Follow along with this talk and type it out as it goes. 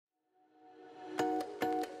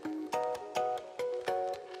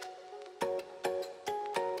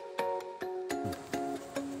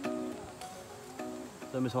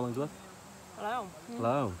Miss Hollingsworth. Hello.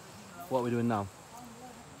 Hello. What are we doing now?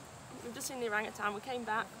 We've just seen the orangutan. We came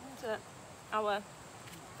back to our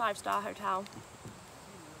 5-star hotel.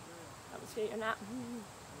 That was eating at.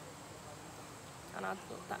 And I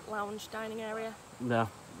thought that lounge dining area. Yeah,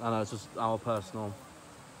 I know, it's just our personal.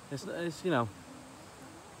 It's you know,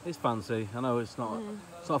 it's fancy. I know it's not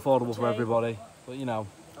affordable for everybody, but you know.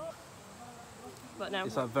 But no.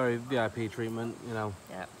 It's that very VIP treatment, you know.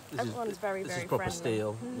 Yeah. This Everyone's very This very is proper friendly.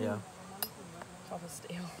 steel. Yeah. Proper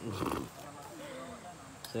steel.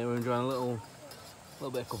 So we're enjoying a little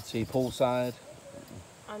bit of cup of tea poolside.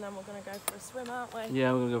 And then we're gonna go for a swim, aren't we?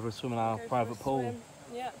 Yeah, we're gonna go for a swim in our private pool. Swim.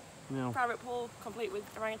 Yeah. Yeah. Private pool, complete with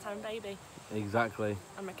orangutan baby. Exactly.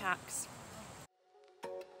 And macaques.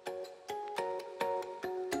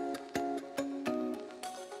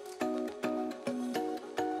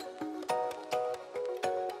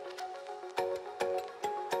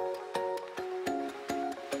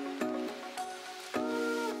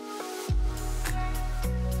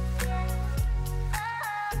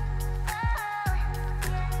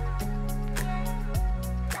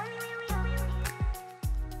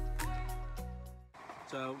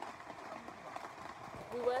 So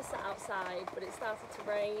We were sat outside, but it started to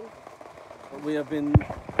rain. we have been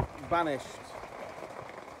banished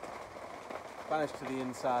to the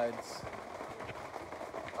insides.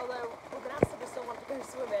 Although we're going to ask if we still want to go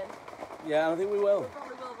swimming. Yeah, I think we will. We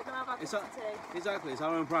probably will. We're going to have our It's cup of tea. Exactly, it's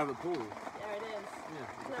our own private pool. There it is. Yeah,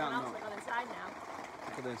 There's we no can't one else not. gone inside now.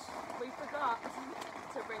 Look at this. We forgot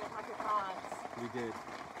to bring a pack of cards. We did.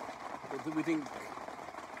 But we think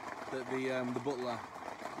that the butler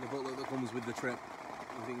that comes with the trip,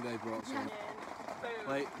 I think they brought some. Boom.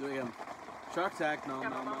 Wait, do it again. Shark Attack, no.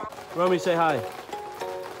 Romy, say hi.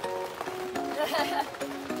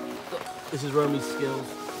 This is Romy's skills.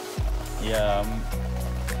 Yeah.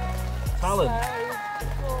 Talent.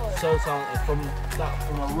 So So talented from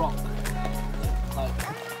a rock.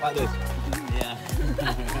 Like this. Yeah.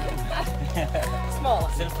 smaller.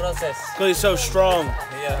 Still process. Because he's so strong.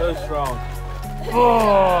 Yeah. So strong.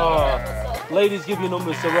 Oh! Ladies, give your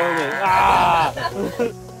numbers to Romy. Ah!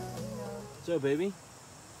 So, baby.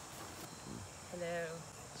 Hello.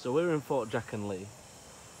 So we're in Fort Jack and Lee,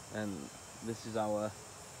 and this is our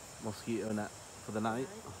mosquito net for the night.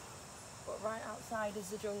 But right outside is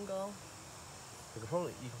the jungle. You can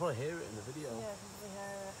probably hear it in the video. Yeah, we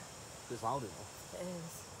hear it. It's loud enough. It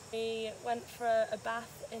is. We went for a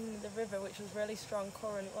bath in the river, which was really strong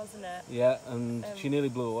current, wasn't it? Yeah, and she nearly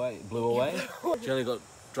blew away. She only got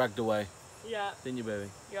dragged away, Yeah. didn't you, baby?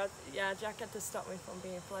 Yeah, Jack had to stop me from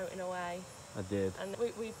being floating away. I did. And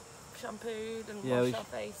we shampooed and Yeah, washed our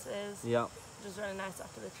faces. Yeah. Which was really nice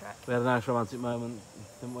after the trek. We had a nice romantic moment,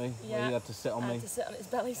 didn't we? Yeah. Where you had to sit on I me. had to sit on its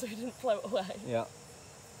belly so he didn't float away. Yeah.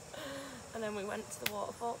 And then we went to the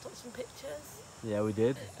waterfall, took some pictures. Yeah, we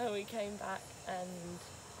did. And we came back and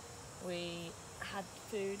we had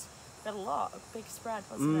food. We had a lot, a big spread,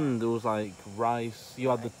 wasn't it? There was like rice. You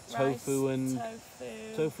had the tofu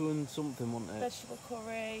and something, wasn't it? Vegetable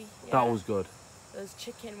curry. Yeah. That was good. There was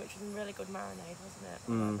chicken, which was a really good marinade, wasn't it?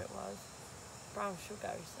 Whatever it was. Brown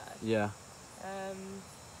sugar, he said. Yeah.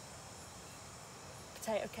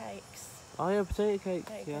 Potato cakes. Oh yeah, potato cakes.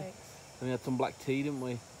 Potato Yeah. cakes. And we had some black tea, didn't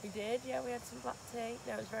we? We did, yeah, we had some black tea.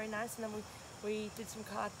 Yeah, it was very nice. And then we did some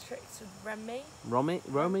card tricks with Romy. Romy.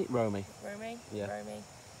 Yeah. Romy.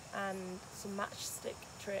 And some matchstick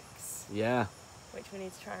tricks, Yeah. which we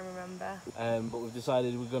need to try and remember. But we've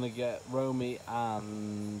decided we're gonna get Romy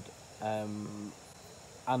and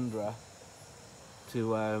Andra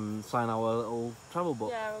to sign our little travel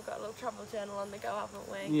book. Yeah, we've got a little travel journal on the go, haven't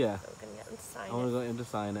we? Yeah. So we're going to get them to sign I want to it. get him to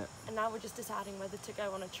sign it. And now we're just deciding whether to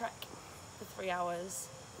go on a trek for 3 hours.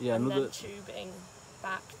 Yeah, and another. then tubing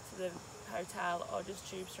back to the hotel or just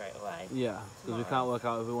tube straight away. Yeah, because we tomorrow. can't work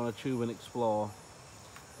out if we want to tube and explore.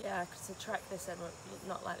 Yeah, because the trek, they said, we're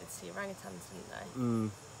not likely to see orangutans, didn't they?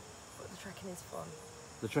 But the trekking is fun.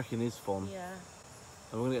 The trekking is fun. Yeah,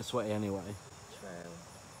 And we're going to get sweaty anyway. true.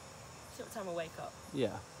 See what time we wake up.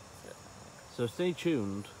 Yeah. So stay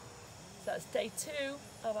tuned. So that's day 2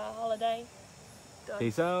 of our holiday. Done.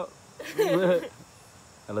 Peace out. I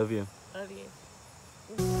love you. Love you.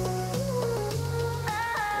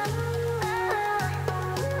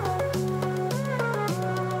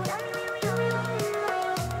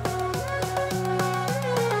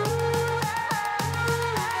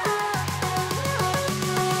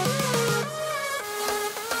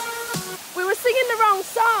 We were singing the wrong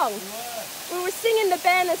song. We were singing the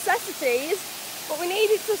bare necessities, but we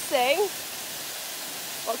needed to sing.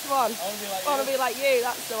 What's the one? I wanna be like you,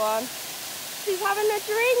 that's the one. She's having a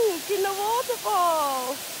drink in the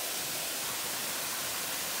waterfall.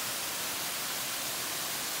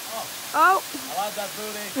 Oh, I like that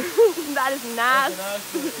booty. that is That's nice. a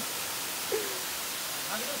nice booty.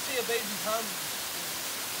 I can just see a baby's hand.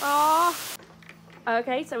 Oh.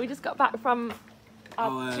 Okay, so we just got back from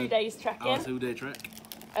our 2 days trekking. Our 2-day trek.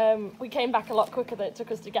 We came back a lot quicker than it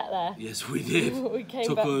took us to get there. Yes, we did. We came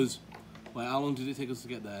took back us. Wait, how long did it take us to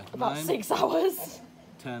get there? about 9? 6 hours.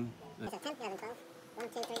 10. 10, 11, 12, 1,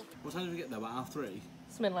 2, 3. What time did we get there? About 3:30.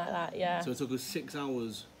 Something like that, yeah. So it took us 6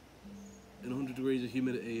 hours in 100 degrees of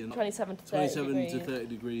humidity and 27 to 30 27 degrees. to 30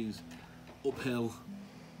 degrees uphill.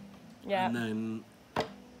 Yeah. And then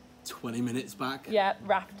 20 minutes back. Yeah,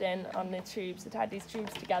 rafting on the tubes. They tied these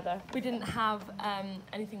tubes together. We didn't have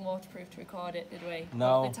anything waterproof to record it, did we?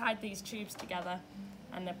 No. But they tied these tubes together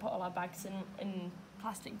and they put all our bags in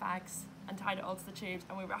plastic bags and tied it all to the tubes,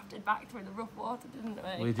 and we rafted back through the rough water, didn't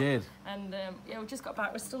we? We did. And yeah, we just got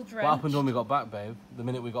back. We're still drenched. What happened when we got back, babe? The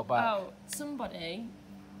minute we got back? Oh, somebody,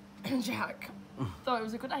 Jack, thought it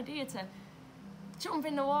was a good idea to jump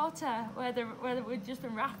in the water where we'd just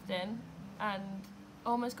been rafting and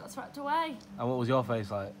almost got swept away. And what was your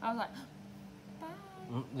face like? I was like,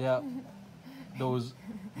 bye. Yeah. There was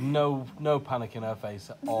no panic in her face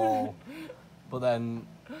at all. But then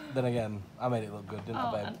again, I made it look good, didn't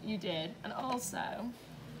I, babe? And you did. And also,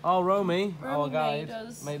 Oh, Romy, our Romy guide,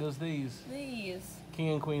 made us these. these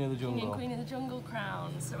King and Queen of the King Jungle. and Queen of the Jungle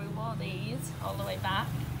crowns. So we wore these all the way back.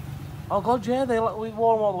 Oh God, yeah, we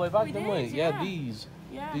wore them all the way back, We didn't did, we? yeah. These.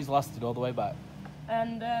 Yeah. These lasted all the way back.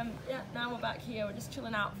 And yeah, now we're back here. We're just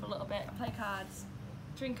chilling out for a little bit, play cards,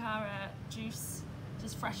 drink our juice,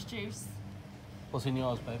 just fresh juice. What's in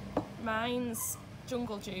yours, babe? Mine's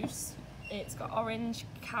jungle juice. It's got orange,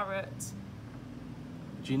 carrot,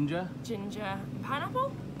 Ginger? ginger, and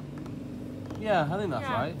pineapple. Yeah, I think that's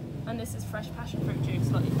Yeah. right. And this is fresh passion fruit juice.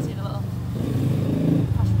 Look, you can see the little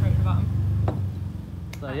passion fruit at the bottom.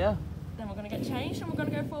 So yeah. Then we're going to get changed and we're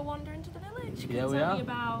going to go for a wander into the village. 'Cause Yeah, it's we only are.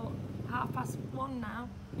 about 1:30 now.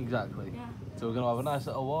 Exactly. Yeah. So we're gonna have a nice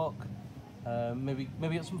little walk. Maybe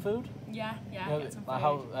get some food. Yeah, get some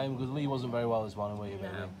food. Because Lee wasn't very well this morning, were you, baby?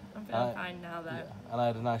 No, I'm feeling fine now though. Yeah. And I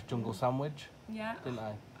had a nice jungle sandwich, Yeah. didn't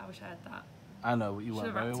I? I wish I had that. I know, but you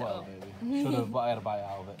Should've weren't very wrapped it well, up. baby. Should have, but I had a bite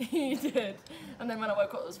out of it. You did. And then when I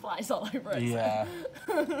woke up, there was flies all over it. Yeah.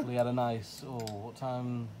 We had a nice. What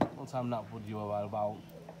time nap would you have had? About.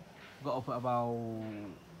 Got up at about.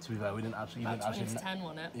 To be fair, we didn't actually. About You didn't 20 actually. to 10,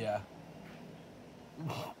 wasn't it? Yeah.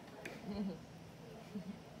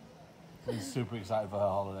 I'm super excited for her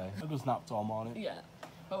holiday. I just napped all morning. Yeah.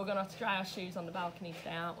 But we're going to have to dry our shoes on the balcony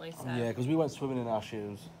today, aren't we? So, Yeah, because we went swimming in our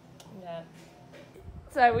shoes. yeah.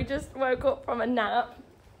 So we just woke up from a nap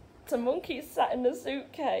to monkeys sat in the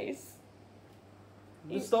suitcase.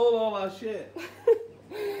 They stole all our shit.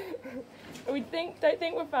 Don't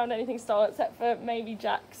think we've found anything stolen except for maybe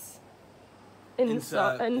Jack's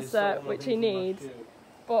insert which he needs.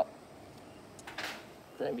 But I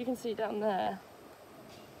don't know if you can see down there.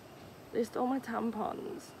 They stole my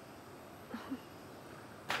tampons.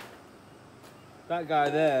 That guy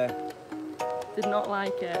there. Did not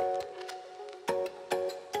like it.